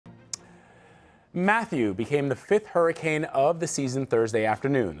Matthew became the fifth hurricane of the season Thursday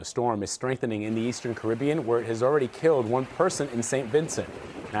afternoon. The storm is strengthening in the eastern Caribbean, where it has already killed one person in St. Vincent.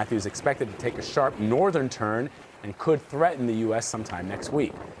 Matthew is expected to take a sharp northern turn and could threaten the U.S. sometime next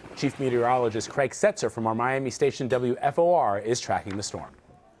week. Chief Meteorologist Craig Setzer from our Miami station WFOR is tracking the storm.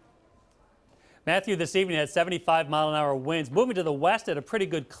 Matthew this evening had 75-mile-an-hour winds, moving to the west at a pretty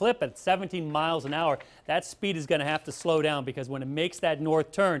good clip at 17 miles an hour. That speed is going to have to slow down because when it makes that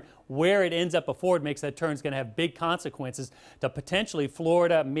north turn, where it ends up before it makes that turn is going to have big consequences to potentially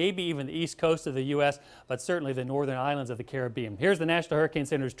Florida, maybe even the east coast of the U.S., but certainly the northern islands of the Caribbean. Here's the National Hurricane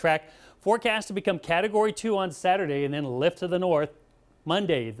Center's track. Forecast to become Category 2 on Saturday and then lift to the north.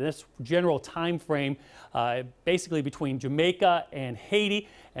 Monday, this general time frame, basically between Jamaica and Haiti,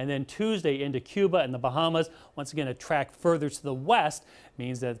 and then Tuesday into Cuba and the Bahamas. Once again, a track further to the west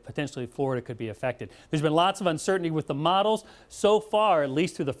means that potentially Florida could be affected. There's been lots of uncertainty with the models. So far, at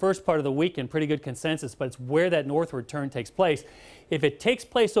least through the first part of the weekend, pretty good consensus, but it's where that northward turn takes place. If it takes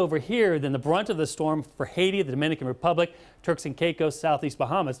place over here, then the brunt of the storm for Haiti, the Dominican Republic, Turks and Caicos, southeast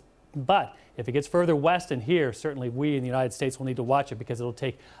Bahamas. But if it gets further west and here, certainly we in the United States will need to watch it because it'll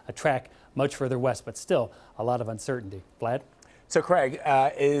take a track much further west, but still a lot of uncertainty. Vlad? So, Craig,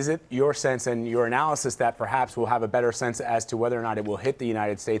 is it your sense and your analysis that perhaps we'll have a better sense as to whether or not it will hit the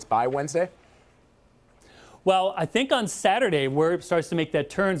United States by Wednesday? Well, I think on Saturday, where it starts to make that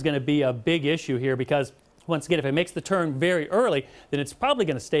turn is going to be a big issue here because once again, if it makes the turn very early, then it's probably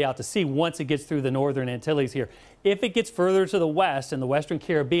going to stay out to sea once it gets through the northern Antilles here. If it gets further to the west in the western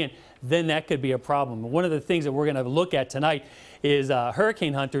Caribbean, then that could be a problem. One of the things that we're going to look at tonight is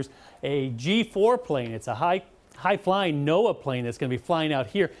hurricane hunters, a G4 plane. It's a high-flying NOAA plane that's going to be flying out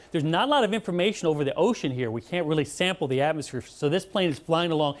here. There's not a lot of information over the ocean here. We can't really sample the atmosphere. So this plane is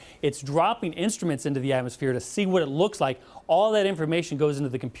flying along. It's dropping instruments into the atmosphere to see what it looks like. All that information goes into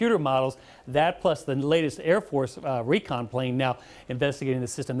the computer models. That plus the latest Air Force recon plane now investigating the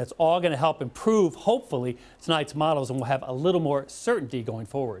system. That's all going to help improve, hopefully, tonight's models, and we'll have a little more certainty going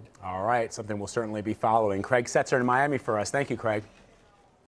forward. All right, something we'll certainly be following. Craig Setzer in Miami for us. Thank you, Craig.